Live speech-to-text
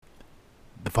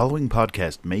The following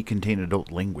podcast may contain adult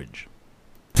language.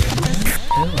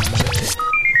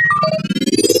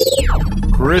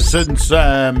 Chris and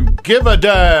Sam Give a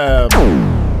Damn!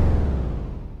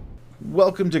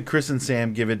 Welcome to Chris and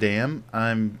Sam Give a Damn.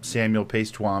 I'm Samuel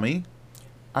Pastwami.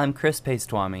 I'm Chris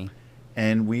Pastwami.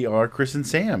 And we are Chris and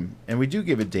Sam. And we do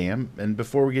give a damn. And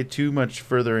before we get too much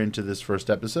further into this first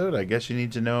episode, I guess you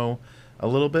need to know a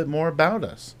little bit more about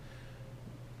us.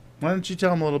 Why don't you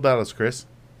tell them a little about us, Chris?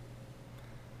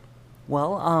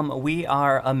 Well, we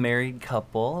are a married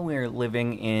couple. We're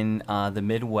living in the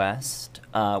Midwest.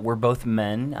 We're both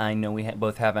men. I know we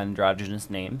both have androgynous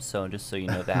names, so just so you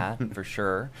know that for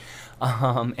sure.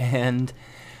 And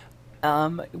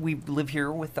we live here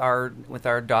with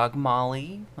our dog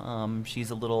Molly.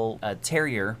 She's a little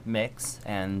terrier mix,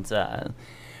 and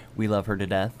we love her to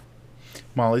death.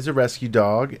 Molly's a rescue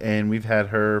dog, and we've had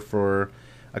her for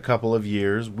a couple of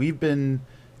years. We've been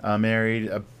married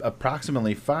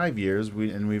approximately 5 years,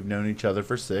 and we've known each other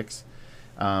for 6.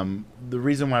 The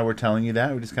reason why we're telling you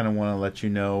that, we just kind of want to let you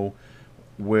know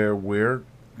where we're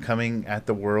coming at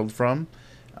the world from.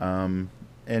 And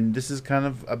this is kind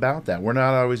of about that. We're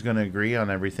not always going to agree on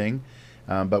everything,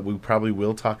 but we probably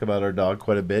will talk about our dog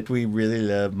quite a bit. We really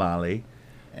love Molly,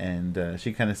 and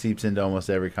she kind of seeps into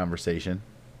almost every conversation.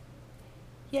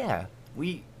 Yeah,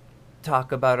 we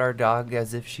talk about our dog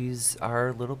as if she's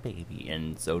our little baby,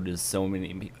 and so do so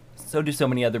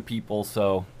many other people.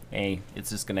 So hey, it's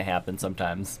just gonna happen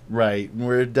sometimes. Right,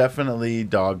 we're definitely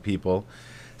dog people.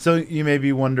 So you may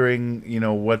be wondering,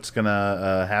 what's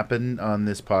gonna happen on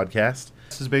this podcast.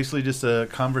 This is basically just a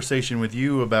conversation with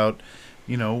you about,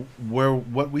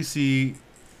 what we see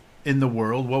in the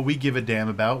world, what we give a damn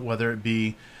about, whether it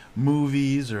be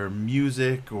movies or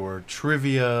music or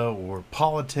trivia or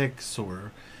politics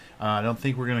or I don't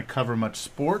think we're going to cover much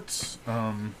sports.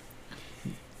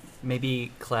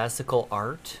 Maybe classical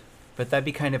art, but that'd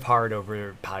be kind of hard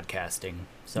over podcasting.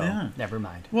 So Never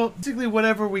mind. Well, basically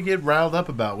whatever we get riled up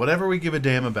about, whatever we give a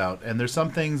damn about. And there's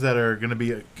some things that are going to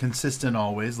be consistent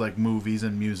always, like movies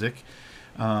and music.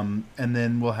 And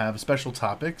then we'll have special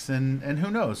topics, and who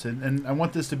knows. And I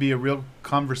want this to be a real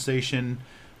conversation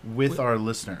with our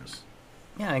listeners.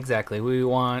 Yeah, exactly. We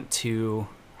want to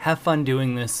have fun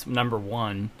doing this, number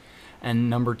one.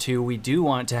 And number two, we do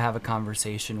want to have a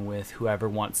conversation with whoever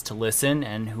wants to listen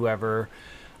and whoever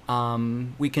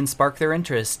we can spark their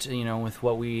interest, with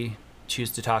what we choose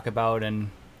to talk about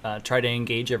and try to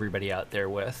engage everybody out there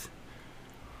with.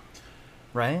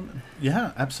 Right?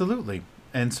 Yeah, absolutely.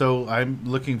 And so I'm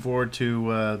looking forward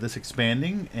to this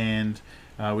expanding, and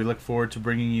we look forward to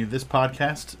bringing you this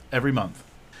podcast every month.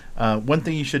 One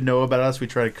thing you should know about us, we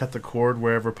try to cut the cord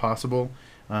wherever possible.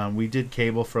 We did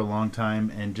cable for a long time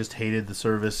and just hated the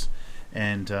service.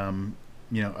 And,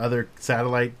 other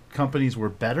satellite companies were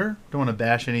better. Don't want to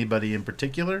bash anybody in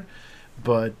particular,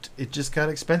 but it just got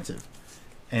expensive.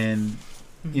 And,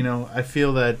 I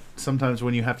feel that sometimes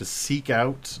when you have to seek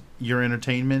out your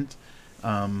entertainment,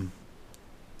 I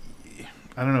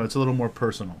don't know, it's a little more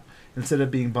personal. Instead of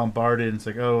being bombarded, it's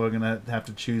like, oh, I'm going to have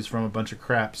to choose from a bunch of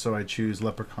crap, so I choose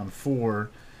Leprechaun 4.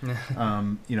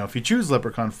 If you choose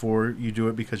Leprechaun 4, you do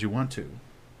it because you want to.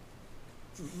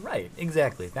 Right,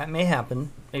 exactly. That may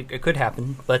happen. It could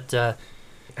happen, but I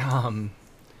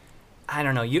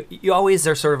don't know. You always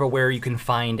are sort of aware you can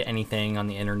find anything on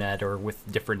the internet or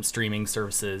with different streaming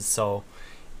services. So,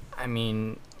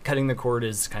 cutting the cord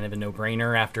is kind of a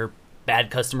no-brainer after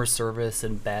bad customer service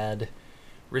and bad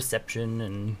reception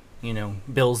and,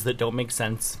 bills that don't make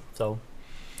sense. So,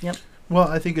 yep. Well,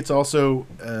 I think it's also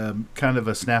kind of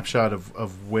a snapshot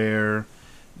of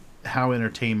how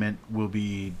entertainment will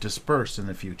be dispersed in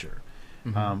the future.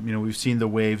 Mm-hmm. We've seen the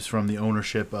waves from the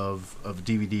ownership of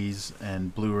DVDs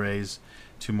and Blu-rays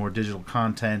to more digital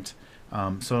content.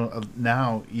 So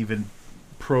now even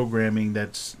programming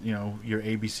that's, your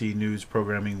ABC News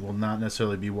programming will not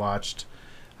necessarily be watched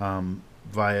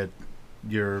via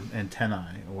your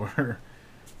antennae or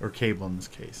cable in this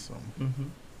case. So. Mm-hmm.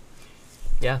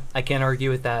 Yeah, I can't argue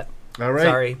with that. All right.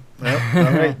 Sorry. Well,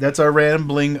 all right. That's our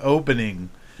rambling opening.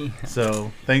 Yeah.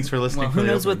 So thanks for listening. Well, who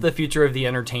knows what the future of the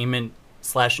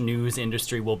entertainment/news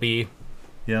industry will be?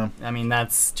 Yeah.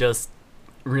 That's just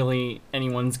really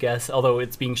anyone's guess, although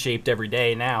it's being shaped every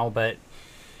day now. But,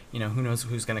 who knows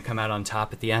who's going to come out on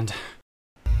top at the end.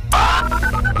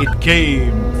 It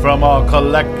came from our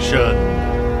collection.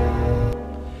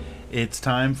 It's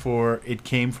time for It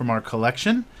Came From Our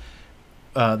Collection.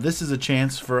 This is a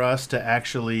chance for us to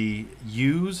actually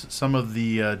use some of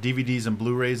the DVDs and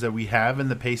Blu-rays that we have in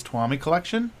the Pastwami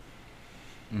collection.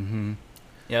 Mm-hmm.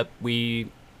 Yep, we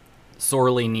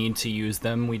sorely need to use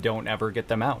them. We don't ever get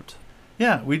them out.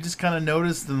 Yeah, we just kind of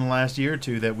noticed in the last year or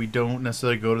two that we don't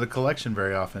necessarily go to the collection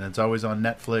very often. It's always on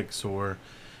Netflix or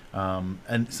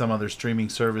and some other streaming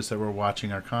service that we're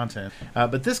watching our content.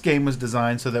 But this game was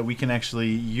designed so that we can actually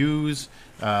use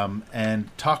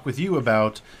and talk with you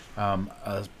about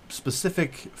a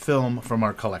specific film from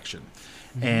our collection.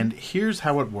 Mm-hmm. And here's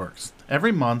how it works.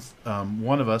 Every month,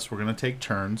 one of us, we're going to take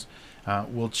turns,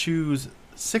 will choose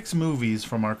 6 movies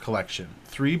from our collection,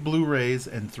 3 Blu-rays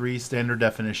and 3 standard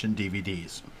definition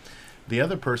DVDs. The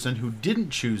other person who didn't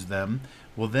choose them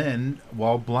will then,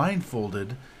 while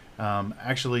blindfolded,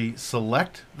 actually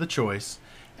select the choice,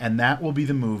 and that will be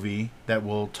the movie that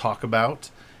we'll talk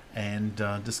about and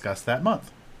discuss that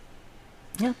month.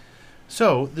 Yeah.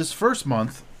 So this first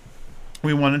month,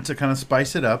 we wanted to kind of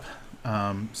spice it up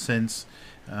since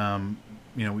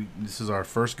this is our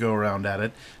first go around at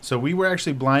it. So we were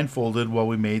actually blindfolded while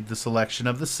we made the selection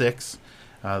of the 6,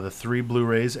 the 3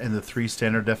 Blu-rays and the 3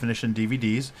 standard definition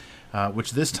DVDs,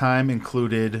 which this time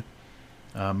included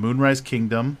Moonrise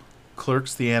Kingdom,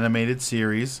 Clerks the Animated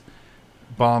Series,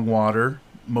 Bongwater,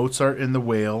 Mozart and the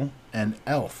Whale, and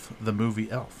Elf, the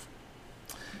movie Elf.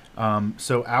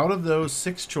 So out of those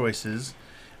 6 choices,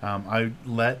 I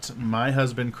let my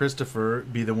husband Christopher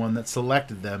be the one that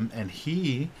selected them, and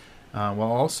he, while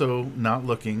also not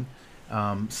looking,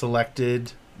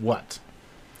 selected what?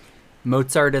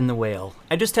 Mozart and the Whale.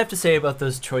 I just have to say about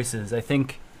those choices, I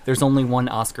think there's only one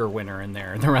Oscar winner in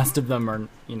there. The rest of them are,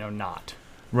 not.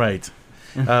 Right.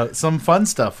 Some fun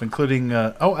stuff, including...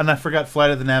 and I forgot Flight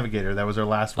of the Navigator. That was our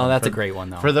last one. Oh, that's a great one,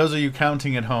 though. For those of you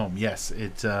counting at home, yes,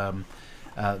 it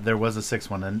there was a 6th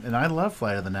one, and I love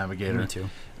Flight of the Navigator. Me too.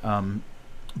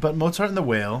 But Mozart and the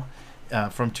Whale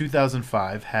from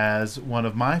 2005 has one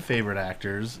of my favorite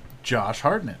actors, Josh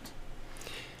Hartnett.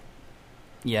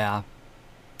 Yeah,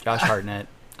 Josh Hartnett.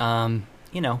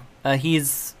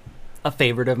 He's a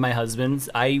favorite of my husband's.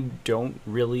 I don't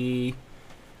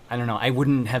know. I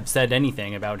wouldn't have said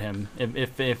anything about him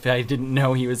if I didn't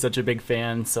know he was such a big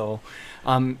fan. So,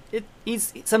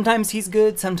 sometimes he's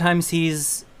good, sometimes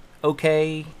he's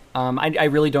okay. I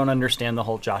really don't understand the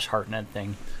whole Josh Hartnett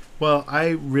thing. Well, I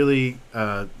really,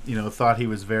 thought he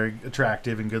was very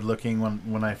attractive and good looking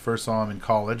when I first saw him in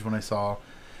college, when I saw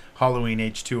Halloween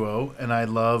H2O, and I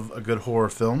love a good horror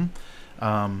film,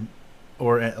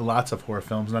 or lots of horror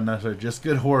films, not necessarily just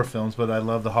good horror films, but I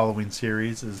love the Halloween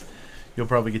series. As you'll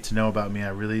probably get to know about me, I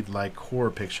really like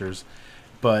horror pictures.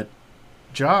 But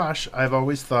Josh, I've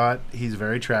always thought he's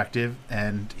very attractive,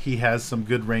 and he has some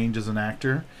good range as an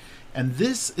actor. And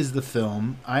this is the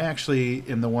film. I actually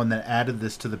am the one that added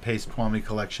this to the Pace Kwame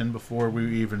collection before we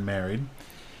were even married.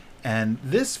 And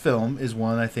this film is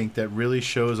one I think that really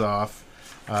shows off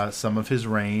some of his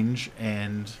range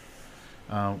and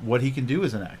what he can do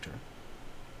as an actor.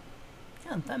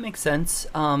 Yeah, that makes sense.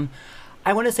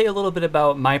 I want to say a little bit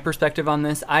about my perspective on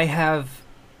this. I have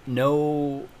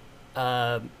no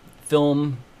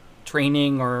film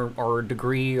training or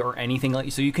degree or anything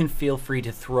like, so you can feel free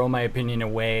to throw my opinion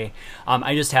away.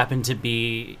 I just happen to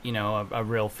be a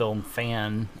real film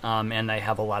fan, and I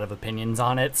have a lot of opinions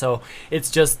on it, so it's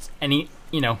just you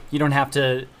don't have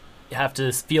to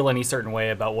feel any certain way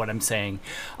about what I'm saying.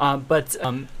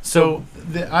 So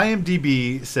the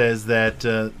IMDb says that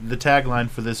the tagline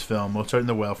for this film, Mozart and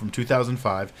the Whale from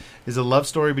 2005, is a love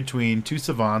story between 2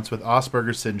 savants with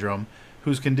Asperger's syndrome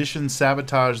whose conditions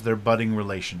sabotage their budding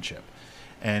relationship.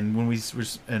 And when we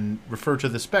refer to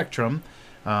the spectrum,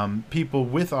 people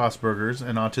with Asperger's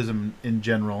and autism in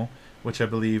general, which I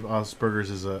believe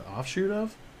Asperger's is an offshoot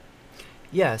of?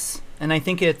 Yes, and I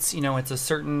think it's a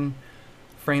certain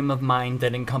frame of mind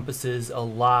that encompasses a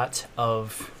lot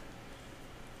of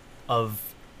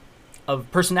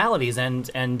personalities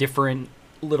and different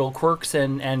little quirks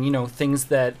and things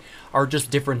that are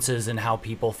just differences in how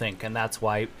people think, and that's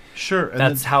why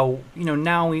that's how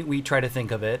now we try to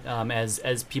think of it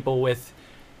as people with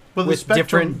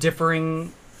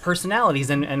differing personalities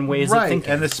and ways of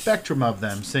thinking, and a spectrum of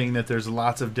them, saying that there's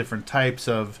lots of different types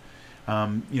of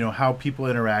how people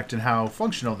interact and how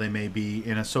functional they may be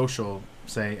in a social,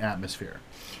 say, atmosphere.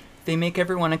 They make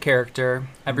everyone a character.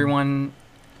 Everyone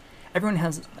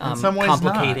has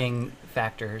complicating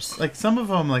factors. Like some of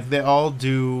them, like they all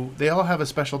have a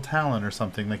special talent or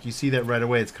something. Like you see that right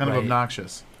away. It's kind of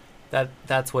obnoxious.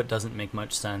 That's what doesn't make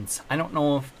much sense. I don't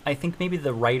know I think maybe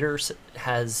the writer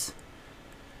has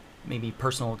maybe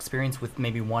personal experience with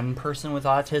maybe one person with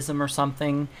autism or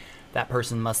something. That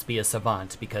person must be a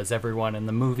savant because everyone in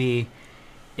the movie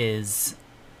has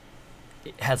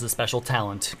a special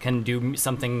talent, can do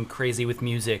something crazy with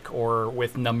music or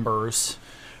with numbers.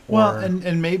 Well, Or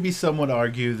and maybe some would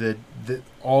argue that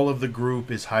all of the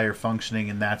group is higher functioning,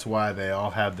 and that's why they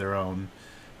all have their own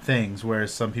things.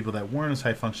 Whereas some people that weren't as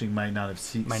high functioning might not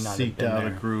have might not have seeked been out a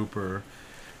there. group, or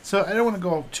so. I don't want to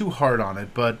go too hard on it,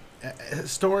 but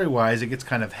story wise, it gets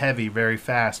kind of heavy very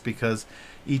fast because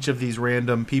each of these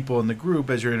random people in the group,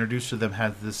 as you're introduced to them,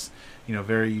 has this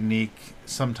very unique,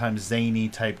 sometimes zany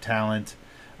type talent.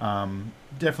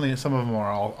 Definitely, some of them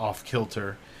are all off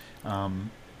kilter.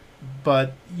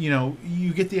 But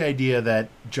you get the idea that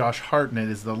Josh Hartnett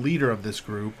is the leader of this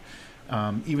group.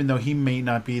 Even though he may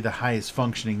not be the highest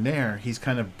functioning there, he's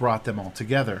kind of brought them all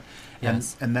together.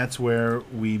 Yes. And that's where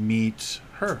we meet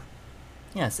her.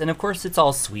 Yes, and of course it's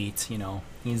all sweet.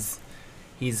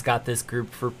 He's got this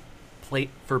group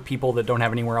for people that don't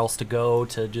have anywhere else to go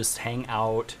to just hang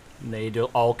out.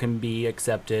 All can be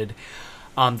accepted.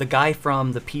 The guy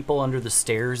from The People Under the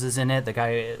Stairs is in it. The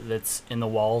guy that's in the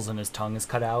walls and his tongue is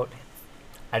cut out.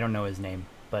 I don't know his name,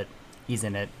 but he's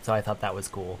in it, so I thought that was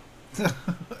cool.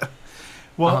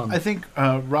 Well, I think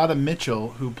Radha Mitchell,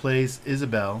 who plays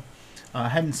Isabel, I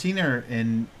hadn't seen her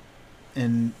in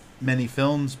many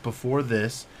films before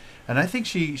this, and I think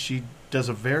she does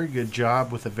a very good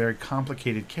job with a very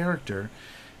complicated character.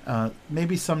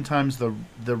 Maybe sometimes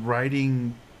the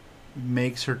writing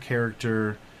makes her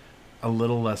character a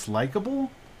little less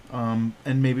likable, and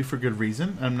maybe for good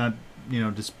reason. I'm not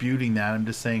disputing that. I'm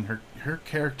just saying her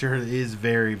character is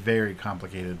very, very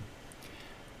complicated.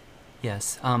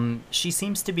 Yes, she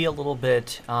seems to be a little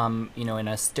bit, in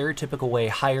a stereotypical way,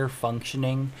 higher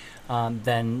functioning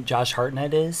than Josh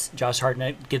Hartnett is. Josh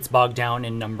Hartnett gets bogged down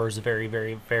in numbers very,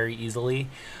 very, very easily.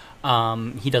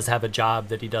 He does have a job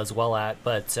that he does well at,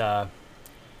 but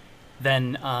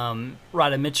then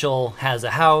Radha Mitchell has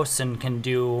a house and can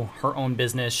do her own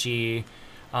business. She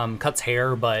cuts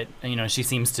hair, but she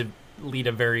seems to lead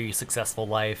a very successful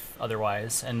life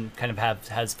otherwise, and kind of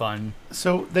has fun.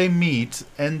 So they meet,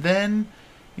 and then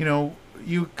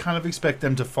you kind of expect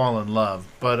them to fall in love,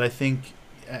 but I think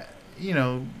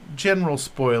general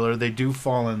spoiler, they do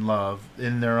fall in love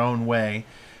in their own way,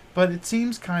 but it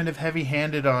seems kind of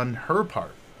heavy-handed on her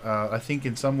part. I think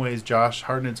in some ways Josh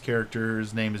Hartnett's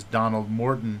character's name is Donald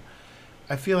Morton.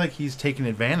 I feel like he's taken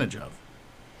advantage of.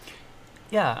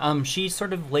 Yeah, she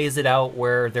sort of lays it out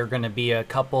where they're going to be a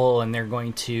couple and they're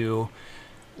going to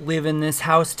live in this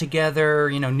house together,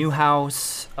 new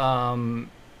house,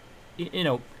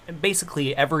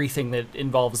 basically everything that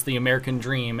involves the American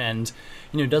dream. And,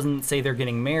 doesn't say they're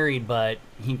getting married, but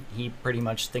he pretty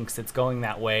much thinks it's going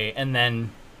that way. And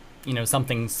then,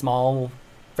 something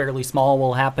fairly small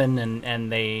will happen, and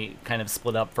they kind of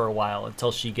split up for a while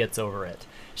until she gets over it.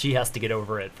 She has to get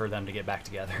over it for them to get back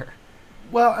together.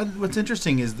 Well, and what's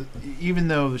interesting is that even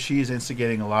though she is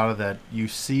instigating a lot of that, you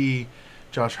see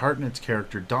Josh Hartnett's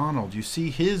character, Donald, you see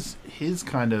his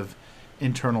kind of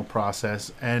internal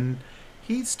process, and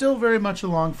he's still very much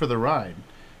along for the ride.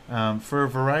 For a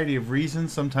variety of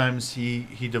reasons, sometimes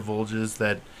he divulges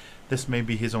that this may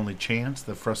be his only chance,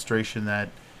 the frustration that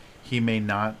he may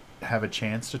not have a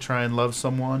chance to try and love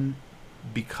someone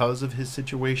because of his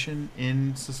situation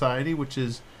in society, which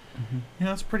is... Mm-hmm.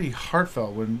 It's pretty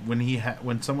heartfelt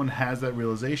when someone has that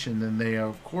realization. Then they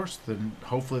then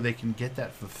hopefully they can get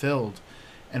that fulfilled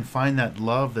and find that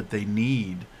love that they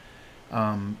need,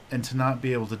 and to not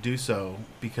be able to do so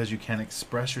because you can't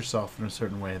express yourself in a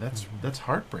certain way, that's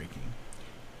heartbreaking.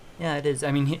 Yeah, it is.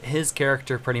 I mean, his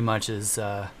character pretty much is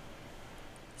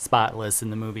spotless in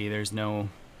the movie. There's no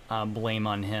blame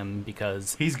on him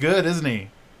because he's good, isn't he?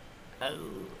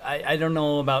 I don't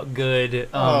know about good.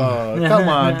 Come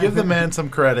on, give the man some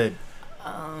credit.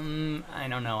 I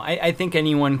don't know. I think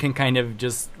anyone can kind of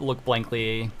just look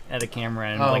blankly at a camera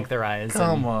and blink their eyes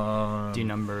and do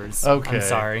numbers. Okay. I'm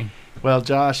sorry. Well,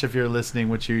 Josh, if you're listening,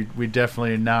 which we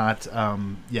definitely are not,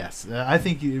 yes, I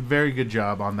think you very good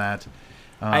job on that.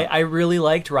 I really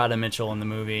liked Radha Mitchell in the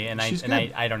movie, and she's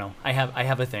I don't know. I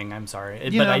have a thing. I'm sorry,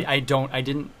 You but know- I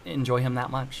didn't enjoy him that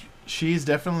much. She's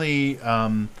definitely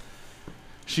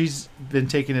she's been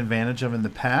taken advantage of in the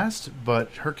past,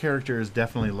 but her character is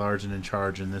definitely large and in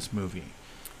charge in this movie,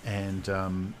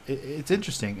 and it's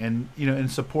interesting. And in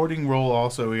supporting role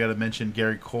also, we got to mention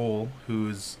Gary Cole,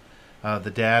 who's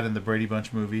the dad in the Brady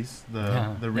Bunch movies,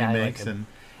 the remakes, and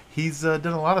he's done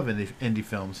a lot of indie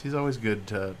films. He's always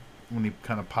good when he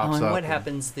kind of pops and up. what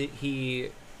happens that he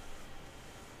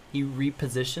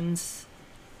repositions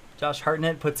Josh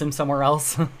Hartnett, puts him somewhere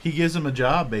else. He gives him a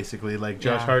job, basically. Like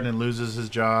Josh Hartnett loses his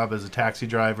job as a taxi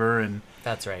driver, and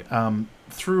that's right.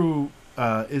 Through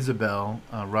Isabel,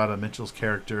 Radha Mitchell's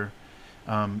character,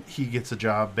 he gets a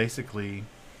job basically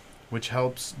which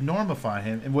helps normify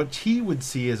him, and what he would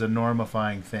see as a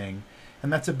normifying thing.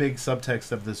 And that's a big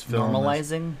subtext of this film.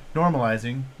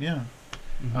 Normalizing, yeah.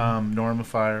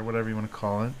 Normifier, whatever you want to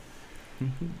call it.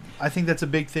 I think that's a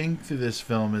big thing through this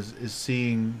film is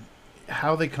seeing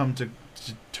how they come to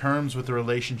terms with the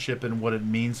relationship and what it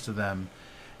means to them.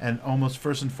 And almost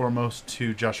first and foremost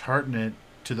to Josh Hartnett,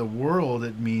 to the world,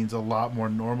 it means a lot more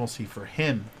normalcy for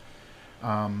him,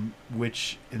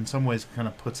 which in some ways kind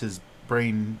of puts his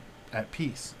brain at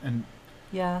peace. And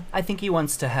yeah, I think he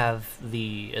wants to have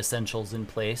the essentials in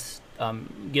place,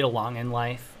 get along in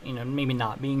life, maybe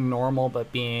not being normal,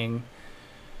 but being,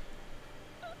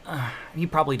 he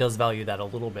probably does value that a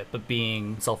little bit, but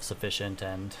being self-sufficient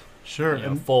and sure,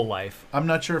 and full life. I'm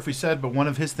not sure if we said, but one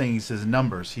of his things is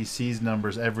numbers. He sees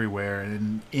numbers everywhere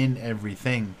and in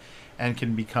everything, and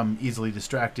can become easily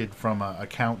distracted from a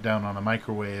countdown on a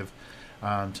microwave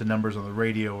to numbers on the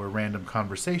radio or random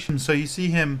conversations. So you see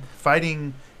him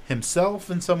fighting himself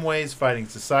in some ways, fighting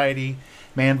society,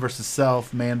 man versus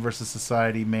self, man versus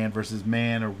society, man versus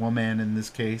man or woman in this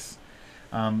case.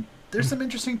 There's some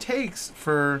interesting takes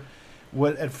for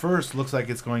what at first looks like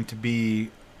it's going to be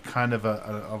kind of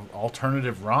a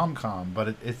alternative rom-com, but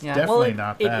it's definitely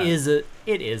not that.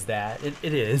 It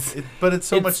is. But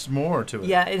it's much more to it.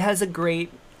 Yeah, it has a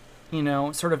great,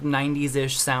 sort of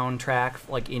 90s-ish soundtrack,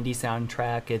 like indie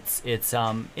soundtrack.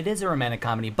 It is a romantic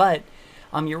comedy, but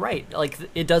you're right. Like,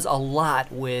 it does a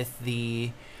lot with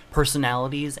the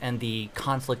personalities and the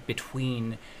conflict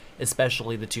between,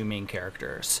 especially the two main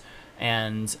characters.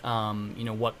 And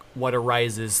what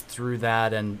arises through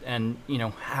that, and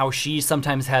how she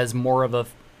sometimes has more of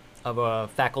a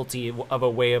faculty of a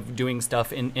way of doing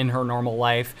stuff in her normal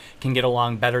life, can get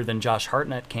along better than Josh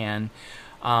Hartnett can,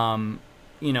 and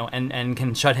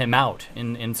can shut him out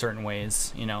in certain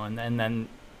ways, and then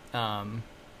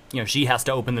she has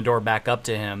to open the door back up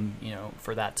to him,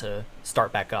 for that to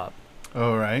start back up.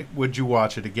 All right, would you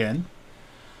watch it again?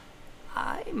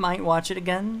 I might watch it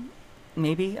again.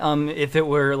 Maybe, if it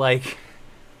were, like,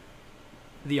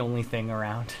 the only thing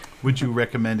around. Would you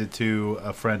recommend it to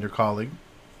a friend or colleague?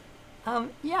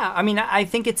 Yeah, I mean, I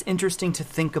think it's interesting to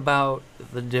think about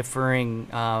the differing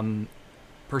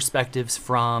perspectives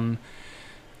from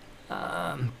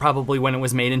probably when it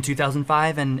was made in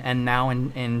 2005 and now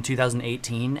in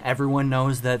 2018. Everyone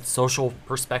knows that social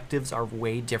perspectives are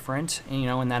way different,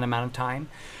 in that amount of time.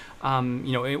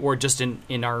 Or just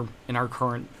in our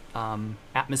current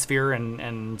atmosphere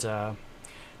and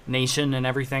nation and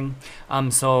everything.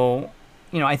 So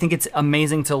I think it's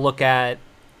amazing to look at,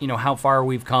 how far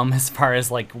we've come as far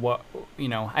as like what,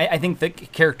 I think the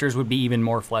characters would be even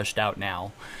more fleshed out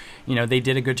now. They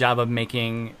did a good job of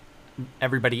making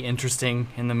everybody interesting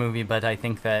in the movie, but I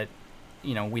think that,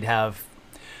 we'd have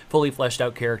fully fleshed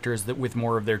out characters that with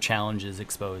more of their challenges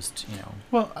exposed.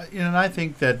 Well, and I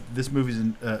think that this movie's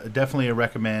definitely a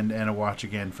recommend and a watch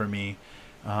again for me.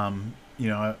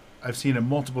 I've seen it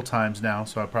multiple times now,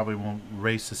 so I probably won't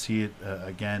race to see it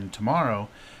again tomorrow.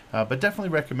 But definitely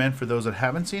recommend for those that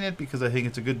haven't seen it, because I think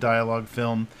it's a good dialogue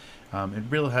film. It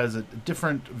really has a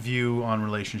different view on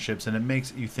relationships, and it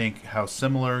makes you think how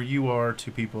similar you are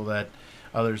to people that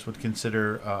others would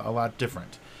consider a lot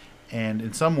different. And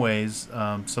in some ways,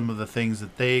 some of the things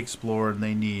that they explore and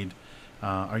they need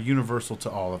are universal to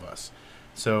all of us.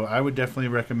 So I would definitely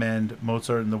recommend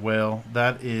Mozart and the Whale.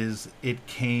 That is, it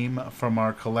came from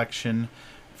our collection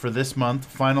for this month.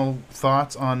 Final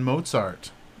thoughts on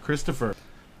Mozart, Christopher?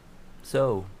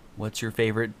 So, what's your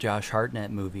favorite Josh Hartnett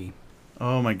movie?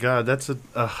 Oh my God,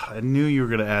 I knew you were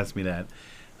going to ask me that.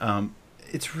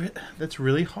 That's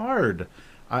really hard.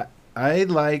 I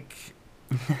like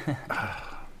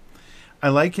I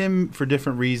like him for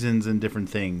different reasons and different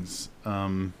things.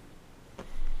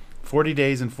 40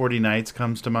 Days and 40 Nights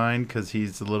comes to mind because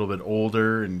he's a little bit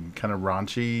older and kind of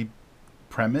raunchy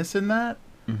premise in that.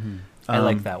 Mm-hmm. I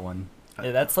like that one.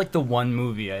 That's like the one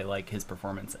movie I like his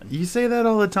performance in. You say that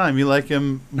all the time. You like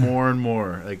him more and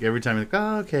more. Like every time you're like,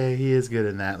 oh, okay, he is good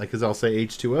in that. Like, because I'll say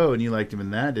H2O and you liked him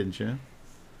in that, didn't you?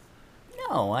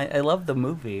 No, I love the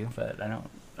movie, but I don't.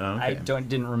 Oh, okay. I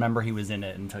didn't remember he was in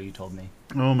it until you told me.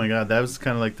 Oh my God, that was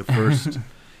kind of like the first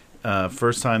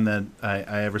first time that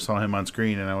I ever saw him on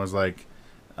screen, and I was like,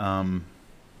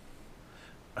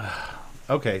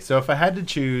 okay. So if I had to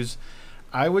choose,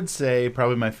 I would say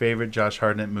probably my favorite Josh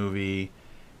Hartnett movie.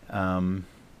 I'm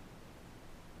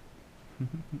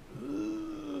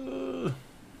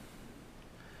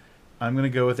gonna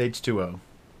go with H2O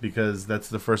because that's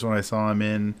the first one I saw him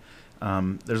in.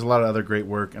 There's a lot of other great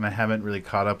work, and I haven't really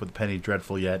caught up with Penny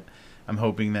Dreadful yet. I'm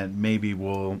hoping that maybe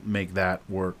we'll make that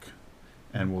work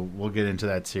and we'll get into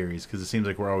that series because it seems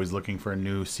like we're always looking for a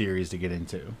new series to get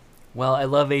into. Well, I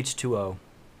love H2O.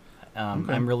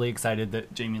 Okay. I'm really excited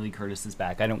that Jamie Lee Curtis is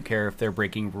back. I don't care if they're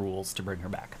breaking rules to bring her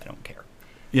back. I don't care.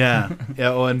 Yeah, yeah.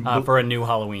 Well, and For a new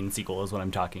Halloween sequel is what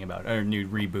I'm talking about, or a new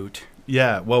reboot.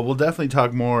 yeah, well, we'll definitely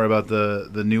talk more about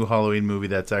the new Halloween movie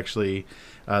that's actually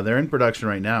they're in production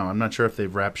right now. I'm not sure if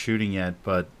they've wrapped shooting yet,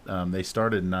 but they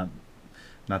started not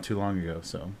too long ago.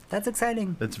 So That's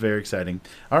exciting. that's very exciting.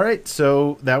 All right,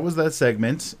 so that was that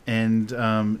segment, and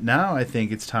now I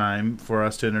think it's time for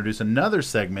us to introduce another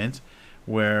segment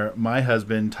where my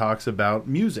husband talks about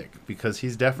music because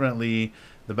he's definitely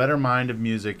the better mind of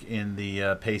music in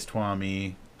the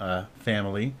Pace-Twami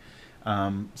family.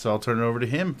 So I'll turn it over to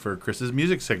him for Chris's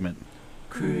music segment.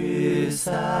 Chris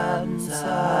and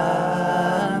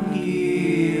Sam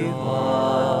give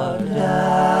a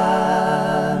damn.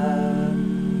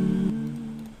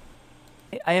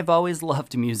 I have always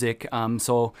loved music,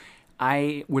 so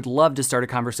I would love to start a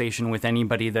conversation with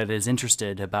anybody that is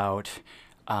interested about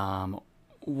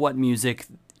what music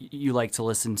you like to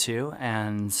listen to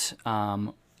and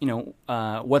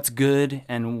what's good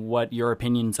and what your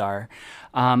opinions are.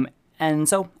 And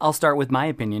so I'll start with my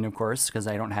opinion, of course, because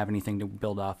I don't have anything to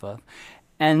build off of.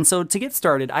 And so to get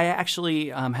started, I actually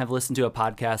have listened to a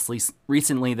podcast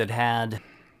recently that had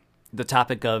the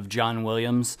topic of John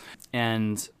Williams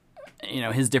and,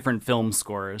 his different film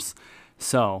scores.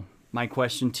 So my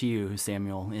question to you,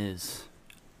 Samuel, is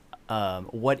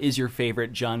what is your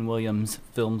favorite John Williams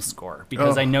film score?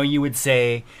 Because I know you would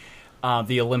say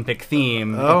the Olympic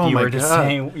theme if you were to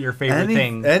say your favorite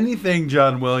thing. Anything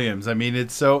John Williams. I mean,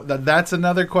 it's so that's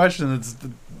another question. It's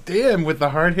damn with the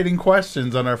hard-hitting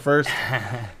questions on our first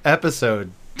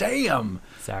episode. Damn.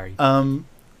 Sorry.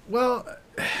 Well,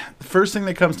 the first thing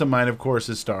that comes to mind, of course,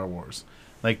 is Star Wars.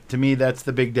 Like, to me, that's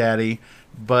the big daddy.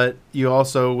 But you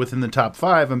also, within the top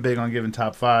 5, I'm big on giving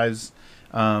top 5s.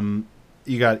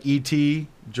 You got E.T.,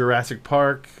 Jurassic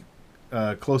Park,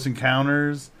 Close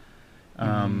Encounters.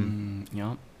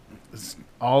 Yep.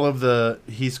 All of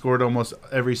he scored almost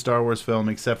every Star Wars film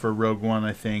except for Rogue One,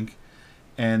 I think,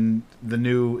 and the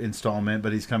new installment.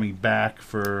 But he's coming back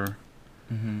for,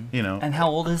 And how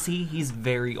old is he? He's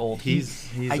very old. He's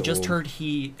I just old. heard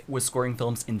he was scoring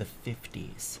films in the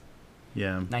 50s.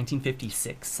 Yeah.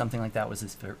 1956, something like that was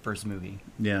his first movie.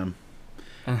 Yeah.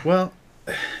 Well,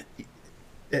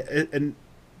 and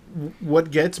what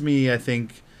gets me, I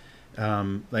think,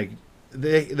 like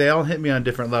they all hit me on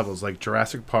different levels. Like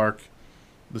Jurassic Park,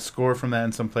 the score from that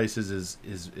in some places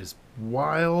is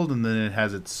wild, and then it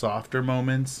has its softer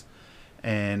moments.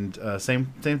 And same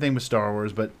thing with Star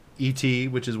Wars, but E.T.,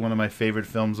 which is one of my favorite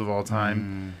films of all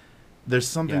time. There's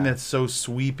something that's so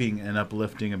sweeping and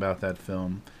uplifting about that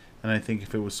film. And I think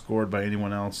if it was scored by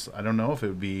anyone else, I don't know if it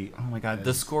would be... Oh my God,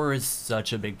 the score is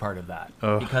such a big part of that.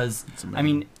 Because, it's amazing. I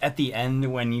mean, at the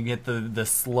end when you get the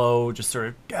slow, just sort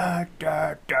of da,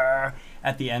 da, da,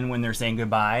 at the end when they're saying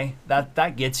goodbye,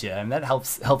 that gets you. And that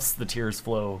helps the tears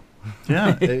flow.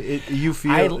 Yeah, you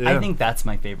feel... I think that's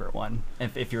my favorite one,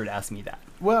 if you were to ask me that.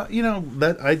 Well,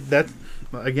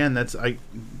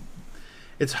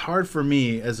 it's hard for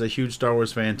me as a huge Star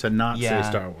Wars fan to not say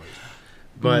Star Wars.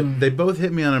 But they both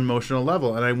hit me on an emotional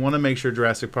level, and I want to make sure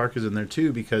Jurassic Park is in there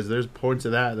too, because there's points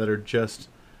of that are just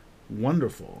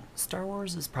wonderful. Star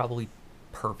Wars is probably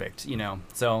perfect,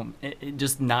 so it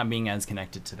just not being as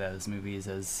connected to those movies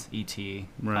as E.T.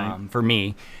 Right. For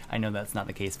me, I know that's not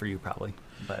the case for you probably,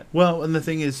 but well, and the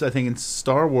thing is, I think in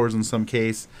Star Wars, in some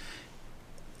case,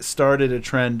 started a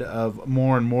trend of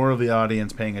more and more of the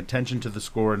audience paying attention to the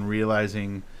score and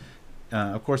realizing.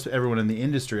 Of course, everyone in the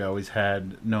industry always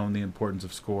had known the importance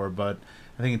of score, but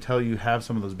I think until you have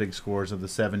some of those big scores of the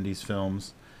 70s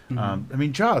films, I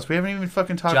mean, Jaws. We haven't even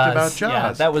fucking talked about Jaws.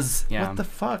 Yeah, that was what the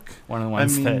fuck? One of the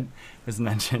ones that was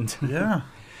mentioned. Yeah.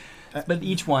 But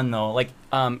each one, though, like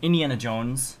Indiana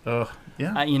Jones,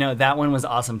 yeah, that one was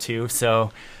awesome too.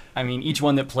 So, I mean, each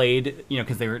one that played,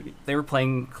 because they were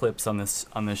playing clips on this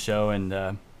show,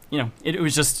 and it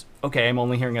was just okay. I'm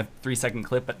only hearing a 3-second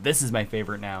clip, but this is my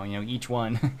favorite now. Each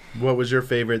one. What was your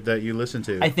favorite that you listened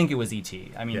to? I think it was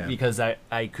E.T. I mean, because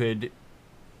I could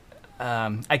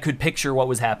picture what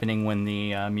was happening when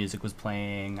the music was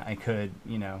playing. I could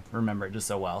remember it just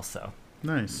so well. So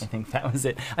nice. I think that was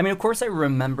it. I mean, of course, I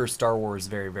remember Star Wars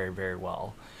very, very, very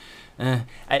well.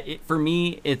 For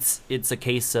me, it's a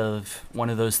case of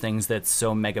one of those things that's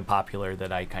so mega popular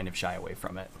that I kind of shy away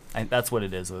from it. That's what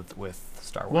it is with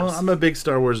Star Wars. Well, I'm a big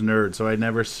Star Wars nerd, so I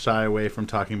never shy away from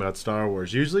talking about Star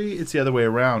Wars. Usually, it's the other way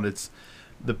around. It's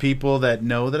the people that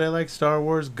know that I like Star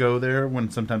Wars go there when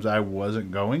sometimes I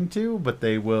wasn't going to, but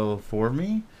they will for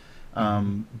me.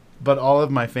 But all of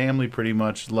my family pretty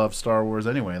much loved Star Wars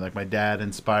anyway. Like my dad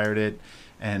inspired it,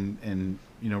 and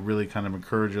really kind of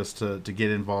encouraged us to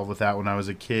get involved with that when I was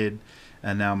a kid.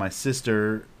 And now my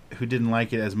sister, who didn't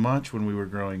like it as much when we were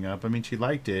growing up. I mean, she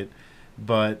liked it,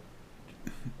 but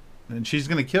and she's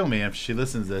gonna kill me if she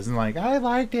listens to this and like, I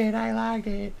liked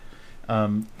it.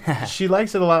 She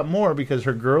likes it a lot more because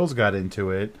her girls got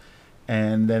into it.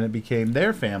 And then it became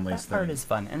their family's thing. That part is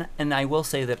fun. And I will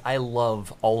say that I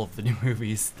love all of the new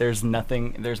movies. There's not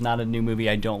a new movie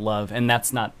I don't love. And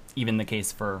that's not even the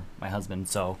case for my husband.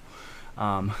 So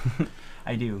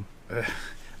I do.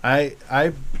 I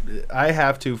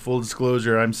have to, full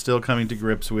disclosure, I'm still coming to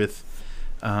grips with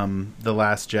The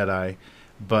Last Jedi.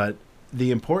 But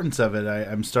the importance of it,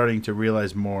 I'm starting to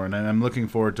realize more. And I'm looking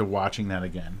forward to watching that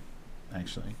again,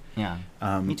 actually. Yeah,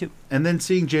 me too. And then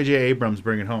seeing J.J. Abrams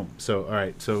bring it home. So, all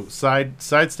right. So,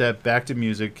 sidestep, back to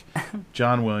music.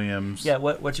 John Williams. Yeah,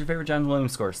 what's your favorite John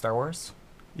Williams score? Star Wars?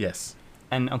 Yes.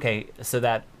 And, okay, so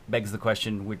that begs the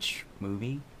question, which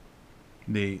movie?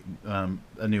 A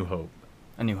New Hope.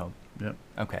 A New Hope. Yep.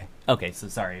 Okay, so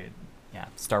sorry. Yeah,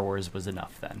 Star Wars was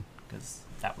enough then, because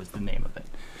that was the name of it.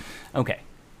 Okay.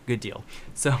 Good deal.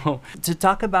 So, to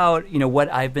talk about, what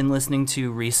I've been listening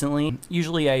to recently,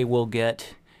 usually I will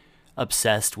get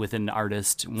obsessed with an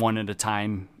artist one at a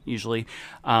time, usually.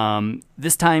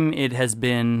 This time it has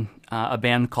been a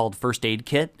band called First Aid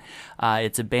Kit.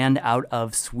 It's a band out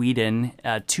of Sweden,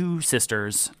 two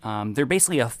sisters. They're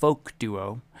basically a folk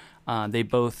duo. They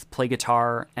both play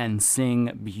guitar and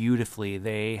sing beautifully.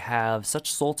 They have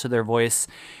such soul to their voice,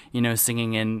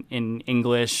 singing in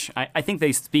English. I think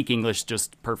they speak English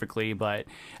just perfectly, but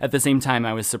at the same time,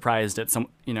 I was surprised at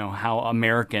how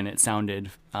American it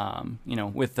sounded,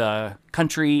 with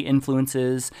country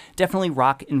influences, definitely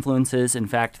rock influences. In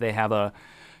fact, they have a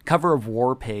cover of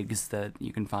War Pigs that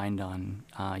you can find on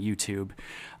YouTube.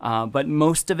 But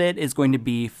most of it is going to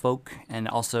be folk and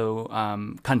also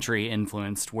country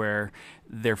influenced, where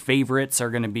their favorites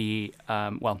are going to be,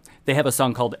 they have a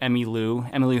song called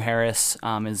Emmylou. Emmylou Harris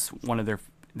is one of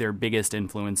their biggest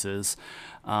influences.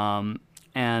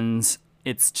 And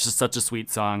it's just such a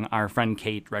sweet song. Our friend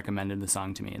Kate recommended the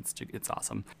song to me. It's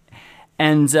awesome.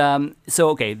 And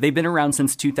they've been around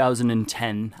since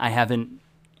 2010. I hadn't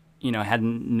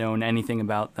known anything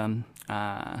about them.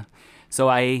 So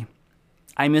I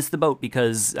missed the boat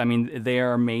because, they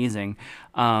are amazing.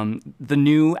 The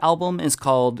new album is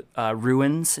called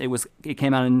Ruins. It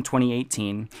came out in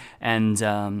 2018, and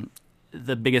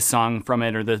the biggest song from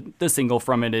it, or the single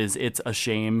from it, is It's a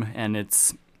Shame, and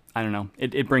it's, I don't know,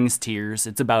 it brings tears.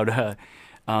 It's about a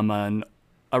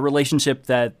relationship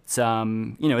that, it's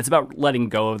about letting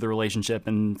go of the relationship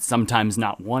and sometimes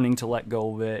not wanting to let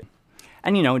go of it.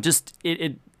 And,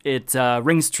 it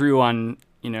rings true on,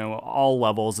 all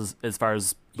levels as far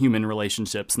as human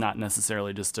relationships, not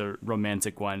necessarily just a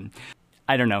romantic one.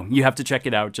 I don't know. You have to check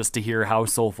it out just to hear how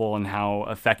soulful and how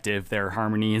effective their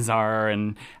harmonies are,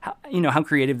 and how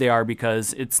creative they are,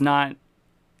 because it's not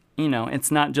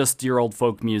just your old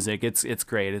folk music. It's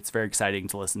great. It's very exciting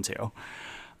to listen to.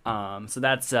 So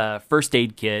that's First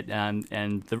Aid Kit, and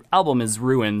the album is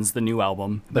Ruins, the new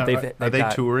album. But now, are they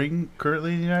touring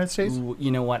currently in the United States? You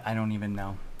know what? I don't even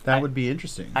know. That would be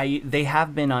interesting. They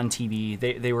have been on TV.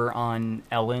 They were on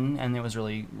Ellen, and it was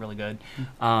really, really good.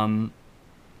 I'm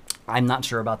not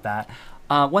sure about that.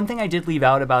 One thing I did leave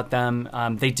out about them,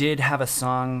 they did have a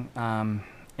song.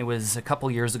 It was a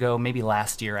couple years ago, maybe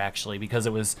last year actually, because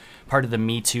it was part of the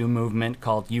Me Too movement,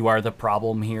 called "You Are the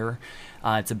Problem Here."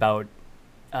 It's about.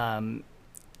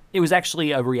 It was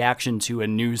actually a reaction to a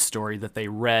news story that they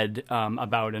read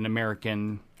about an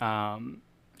American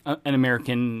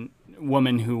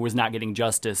woman who was not getting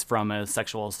justice from a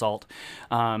sexual assault,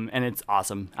 and it's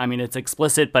awesome. It's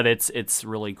explicit, but it's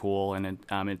really cool, and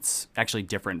it's actually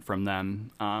different from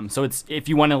them. So it's, if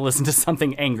you want to listen to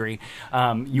something angry,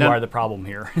 you are the problem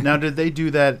here. Now, did they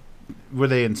do that? Were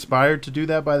they inspired to do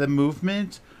that by the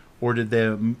movement? Or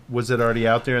was it already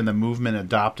out there and the movement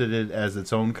adopted it as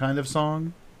its own kind of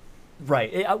song?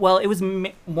 Right. It was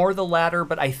more the latter,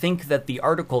 but I think that the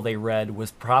article they read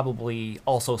was probably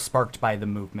also sparked by the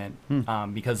movement,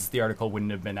 because the article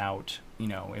wouldn't have been out,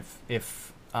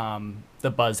 if the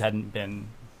buzz hadn't been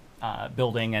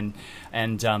building,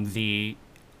 and the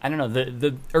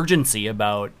urgency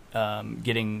about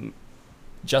getting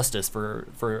justice for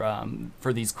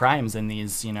these crimes and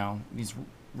these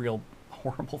real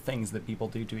horrible things that people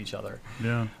do to each other.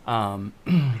 Yeah.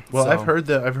 Well, I've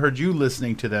heard you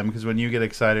listening to them, because when you get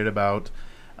excited about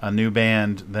a new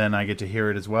band, then I get to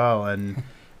hear it as well, and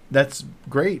that's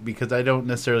great, because I don't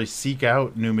necessarily seek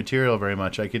out new material very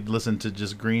much. I could listen to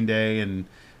just Green Day and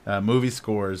movie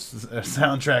scores,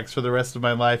 soundtracks for the rest of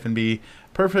my life and be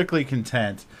perfectly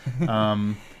content.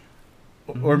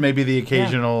 Or maybe the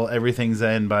occasional Everything's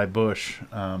End by Bush.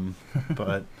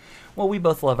 But well, we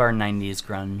both love our 90s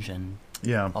grunge and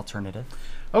alternative.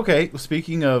 Okay, well,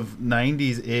 speaking of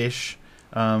 90s-ish,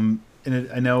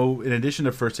 I know in addition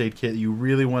to First Aid Kit, you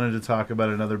really wanted to talk about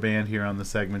another band here on the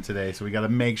segment today, so we got to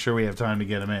make sure we have time to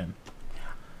get them in.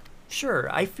 Sure.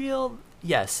 I feel,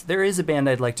 yes, there is a band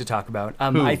I'd like to talk about.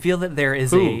 Who? I feel that there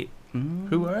is Who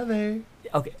are they?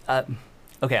 Okay,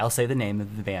 okay, I'll say the name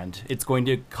of the band. It's going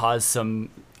to cause some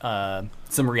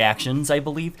reactions, I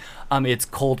believe. It's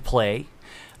Coldplay.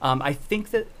 I think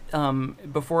that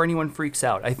before anyone freaks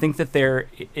out, I think that there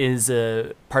is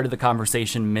a part of the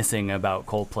conversation missing about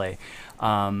Coldplay.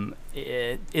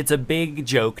 It's a big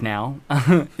joke now.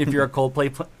 If you're a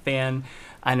Coldplay fan,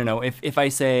 I don't know. If I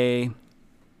say,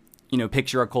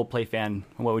 picture a Coldplay fan,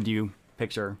 what would you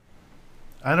picture?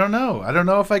 I don't know. I don't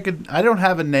know if I could. I don't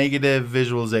have a negative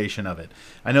visualization of it.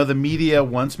 I know the media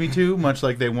wants me to, much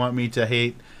like they want me to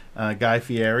hate Guy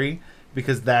Fieri,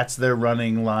 because that's their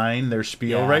running line, their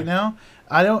spiel right now.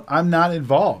 I'm not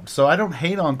involved, so I don't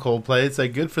hate on Coldplay. It's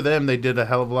like, good for them. They did a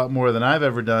hell of a lot more than I've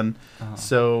ever done.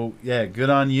 So yeah, good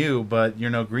on you. But you're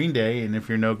no Green Day, and if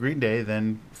you're no Green Day,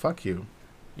 then fuck you.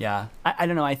 Yeah, I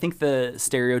don't know. I think the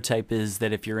stereotype is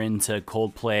that if you're into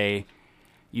Coldplay,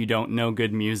 you don't know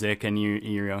good music and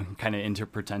you're kind of into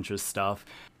pretentious stuff.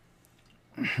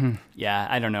 Yeah,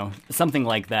 I don't know. Something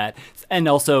like that. And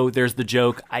also there's the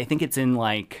joke, I think it's in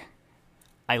like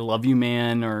I Love You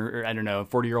Man or I don't know,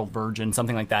 40-Year-Old Virgin,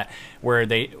 something like that, where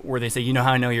they say, you know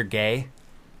how I know you're gay?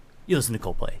 You listen to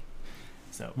Coldplay.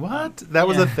 So what? That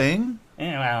was a thing?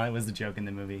 Yeah, well, it was a joke in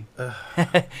the movie.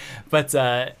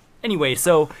 But anyway,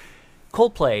 so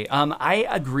Coldplay. I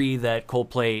agree that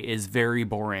Coldplay is very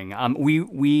boring.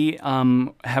 We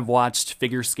have watched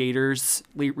Figure Skaters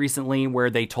recently, where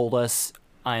they told us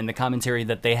in the commentary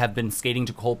that they have been skating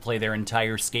to Coldplay their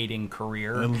entire skating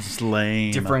career. It's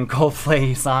lame. Different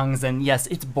Coldplay songs, and yes,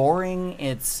 it's boring.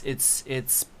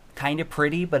 It's kind of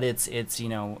pretty, but it's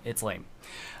lame.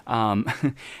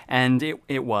 And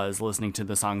it was listening to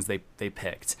the songs they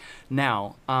picked.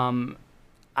 Now,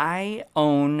 I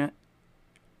own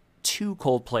 2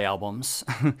 Coldplay albums.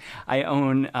 I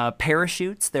own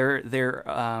Parachutes, their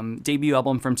debut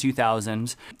album from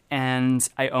 2000, and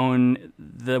I own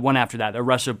the one after that, A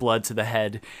Rush of Blood to the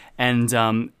Head.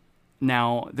 And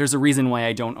now there's a reason why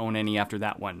I don't own any after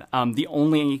that one. The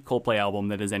only Coldplay album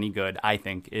that is any good, I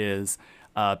think, is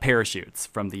Parachutes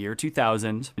from the year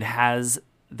 2000. It has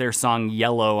their song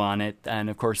Yellow on it, and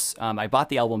of course I bought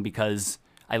the album because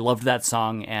I loved that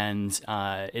song, and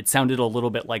it sounded a little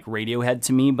bit like Radiohead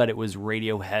to me, but it was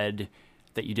Radiohead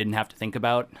that you didn't have to think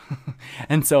about.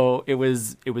 And so it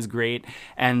was great.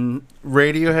 And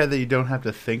Radiohead that you don't have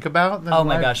to think about? Oh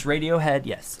my gosh, Radiohead,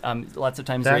 yes. Lots of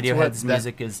times Radiohead's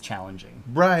music is challenging.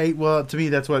 Right, well, to me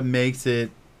that's what makes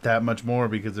it that much more,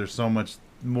 because there's so much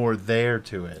more there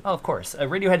to it. Oh, of course.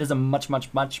 Radiohead is a much,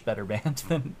 much, much better band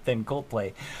than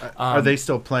Coldplay. Are they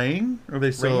still playing? Are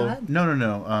they still... Radiohead?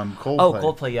 No. Coldplay. Oh,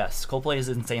 Coldplay, yes. Coldplay is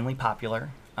insanely popular.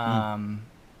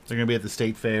 They're going to be at the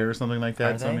State Fair or something like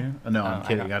that? No, I'm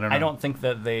kidding. I don't know. I don't think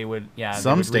that they would... Yeah,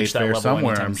 some would State Fair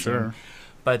somewhere, I'm sure.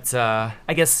 But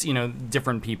I guess,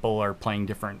 different people are playing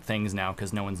different things now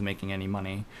because no one's making any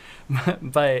money.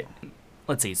 But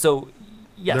let's see. So...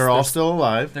 Yes, they're all still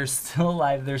alive. They're still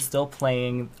alive. They're still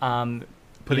playing.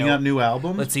 Putting out new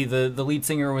albums? Let's see. The lead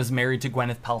singer was married to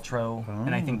Gwyneth Paltrow,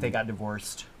 and I think they got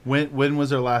divorced. When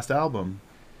was their last album?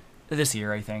 This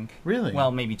year, I think. Really? Well,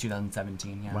 maybe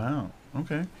 2017, yeah. Wow.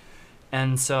 Okay.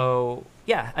 And so,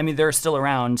 yeah, I mean, they're still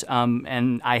around,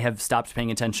 and I have stopped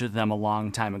paying attention to them a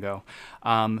long time ago.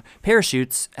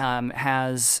 Parachutes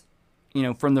has,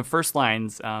 from the first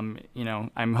lines, I'm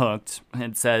hooked.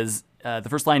 It says... the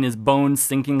first line is bones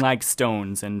sinking like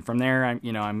stones, and from there,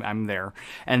 I'm there,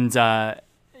 and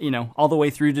all the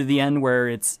way through to the end where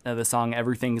it's the song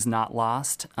 "Everything's Not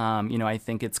Lost." I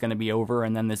think it's going to be over,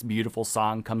 and then this beautiful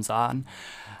song comes on.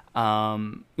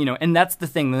 And that's the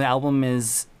thing. The album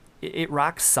it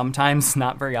rocks sometimes,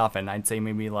 not very often. I'd say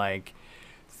maybe like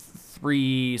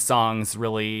 3 songs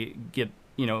really get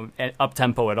up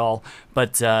tempo at all,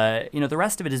 but the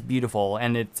rest of it is beautiful,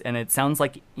 and it sounds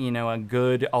like a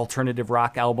good alternative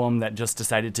rock album that just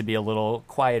decided to be a little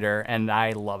quieter, and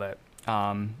I love it.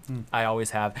 I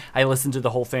always have. I listen to the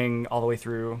whole thing all the way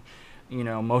through,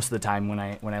 most of the time when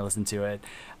I listen to it.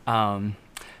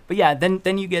 But yeah,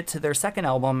 then you get to their second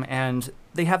album, and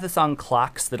they have the song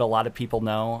Clocks that a lot of people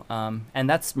know, and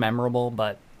that's memorable,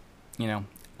 but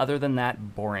other than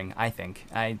that, boring, I think.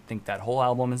 I think that whole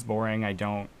album is boring. I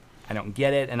don't I don't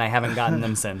get it, and I haven't gotten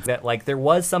them since. That like there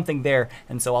was something there,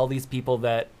 and so all these people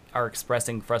that are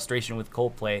expressing frustration with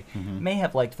Coldplay may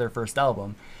have liked their first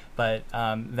album, but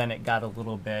then it got a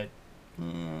little bit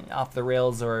off the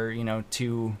rails, or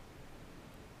too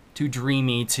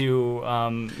dreamy, too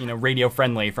radio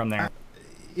friendly from there.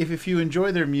 If you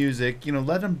enjoy their music,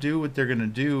 let them do what they're gonna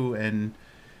do and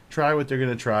try what they're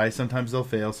gonna try. Sometimes they'll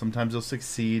fail, sometimes they'll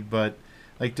succeed, but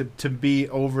like to be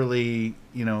overly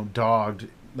dogged,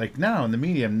 like now in the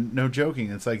media, no joking,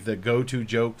 it's like the go-to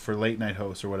joke for late night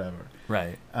hosts or whatever.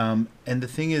 Right. And the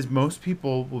thing is, most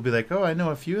people will be like, oh, I know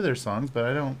a few of their songs, but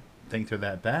I don't think they're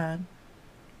that bad.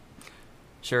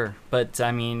 Sure, but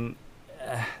I mean,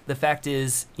 the fact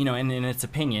is, in its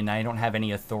opinion, I don't have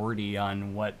any authority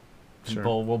on what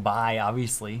people will buy,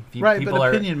 obviously. Right, people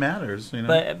but opinion matters.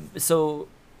 But so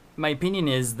my opinion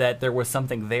is that there was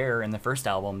something there in the first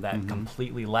album that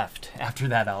completely left after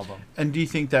that album. And do you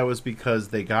think that was because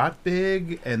they got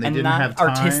big and they didn't not have time?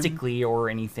 Artistically or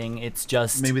anything, it's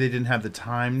just maybe they didn't have the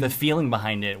time. The feeling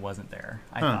behind it wasn't there,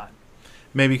 I thought.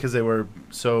 Maybe because they were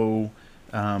so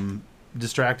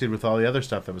distracted with all the other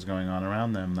stuff that was going on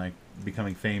around them, like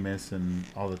becoming famous and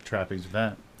all the trappings of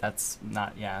that. That's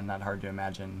not hard to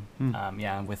imagine.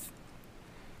 With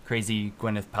crazy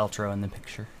Gwyneth Paltrow in the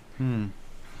picture.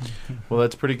 Well,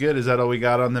 that's pretty good. Is that all we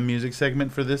got on the music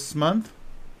segment for this month?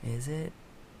 Is it?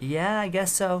 Yeah, I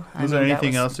guess so. Was there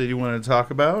anything else that you wanted to talk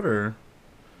about, or?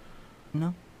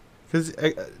 No. Because,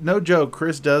 no joke,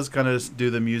 Chris does kind of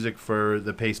do the music for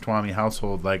the Pace-Twami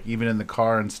household. Like, even in the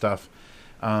car and stuff,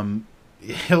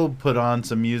 he'll put on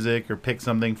some music or pick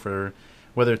something for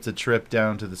whether it's a trip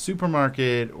down to the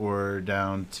supermarket or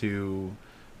down to,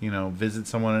 visit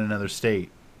someone in another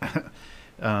state.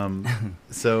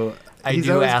 So I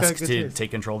do ask to take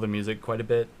control of the music quite a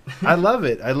bit. I love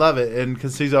it, and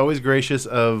because he's always gracious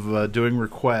of doing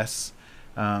requests,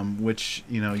 which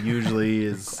usually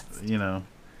is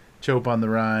Chope on the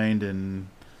Rind and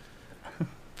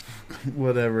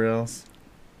whatever else.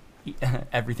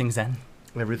 Everything's Zen.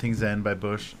 Everything's Zen by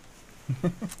Bush.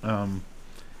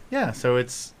 So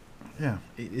it's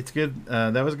good.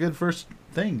 That was a good first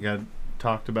thing. Got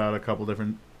talked about a couple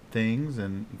different things,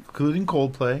 and including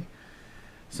Coldplay.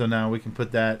 So now we can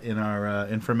put that in our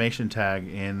information tag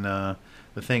in the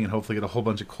thing, and hopefully get a whole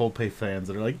bunch of Coldplay fans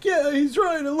that are like, yeah, he's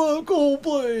right, I love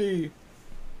Coldplay.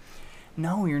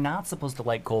 No, you're not supposed to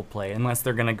like Coldplay unless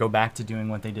they're going to go back to doing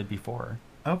what they did before.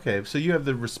 Okay, so you have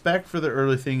the respect for the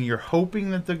early thing. You're hoping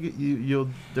that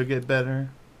they'll get better?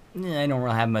 Yeah, I don't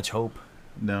really have much hope.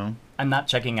 No? I'm not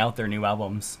checking out their new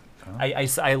albums. Oh.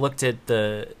 I looked at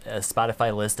the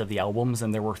Spotify list of the albums,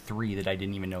 and there were 3 that I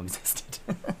didn't even know existed.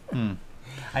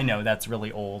 I know, that's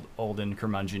really old and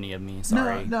curmudgeon-y of me.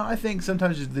 Sorry. No, I think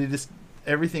sometimes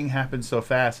everything happens so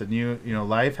fast, and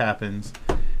life happens.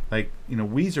 Like,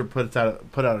 Weezer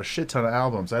put out a shit ton of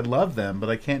albums. I love them, but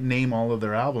I can't name all of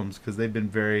their albums because they've been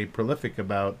very prolific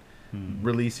about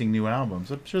releasing new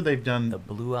albums. I'm sure they've done the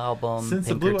Blue Album. Since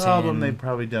Pinkerton. The Blue Album, they've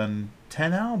probably done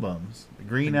 10 albums. The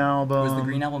Green Album. Was the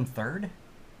Green Album 3rd?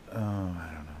 Oh, I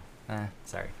don't know.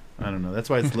 Sorry. I don't know. That's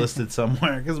why it's listed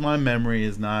somewhere, because my memory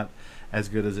is not as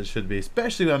good as it should be,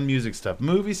 especially on music stuff.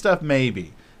 Movie stuff,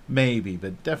 maybe,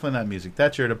 but definitely not music.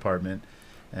 That's your department,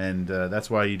 and that's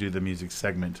why you do the music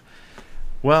segment.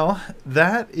 Well,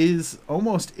 that is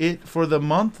almost it for the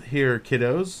month here,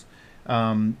 kiddos.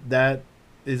 That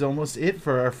is almost it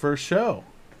for our first show.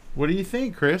 What do you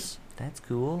think, Chris? That's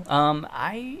cool.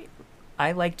 I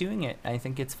like doing it. I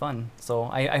think it's fun. So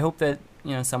I hope that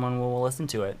someone will listen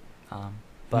to it.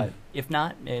 But if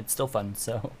not, it's still fun.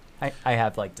 So I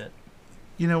have liked it.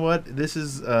 You know what? This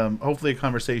is hopefully a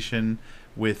conversation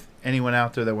with anyone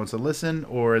out there that wants to listen,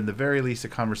 or in the very least a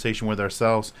conversation with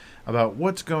ourselves about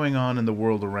what's going on in the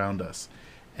world around us.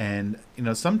 And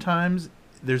sometimes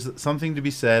there's something to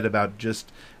be said about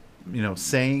just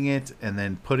saying it and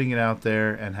then putting it out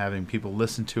there and having people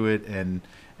listen to it and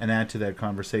add to that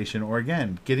conversation, or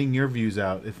again getting your views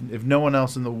out. If no one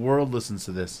else in the world listens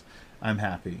to this, I'm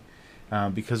happy,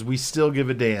 because we still give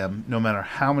a damn no matter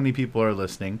how many people are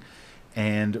listening.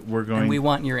 And we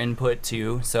want your input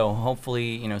too. So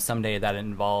hopefully, someday that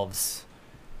involves,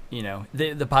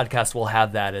 the podcast will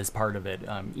have that as part of it.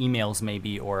 Emails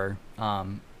maybe, or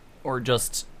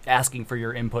just asking for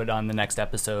your input on the next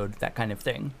episode, that kind of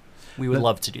thing. We would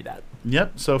love to do that.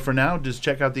 Yep. So for now, just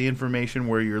check out the information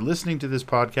where you're listening to this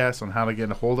podcast on how to get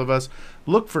a hold of us.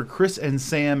 Look for Chris and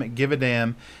Sam Give a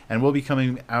Damn, and we'll be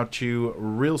coming out to you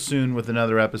real soon with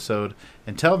another episode.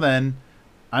 Until then,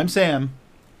 I'm Sam.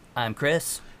 I'm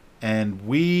Chris. And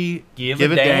we give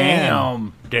a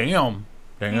damn. Damn.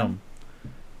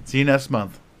 See you next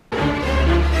month.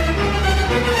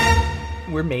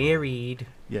 We're married.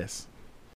 Yes.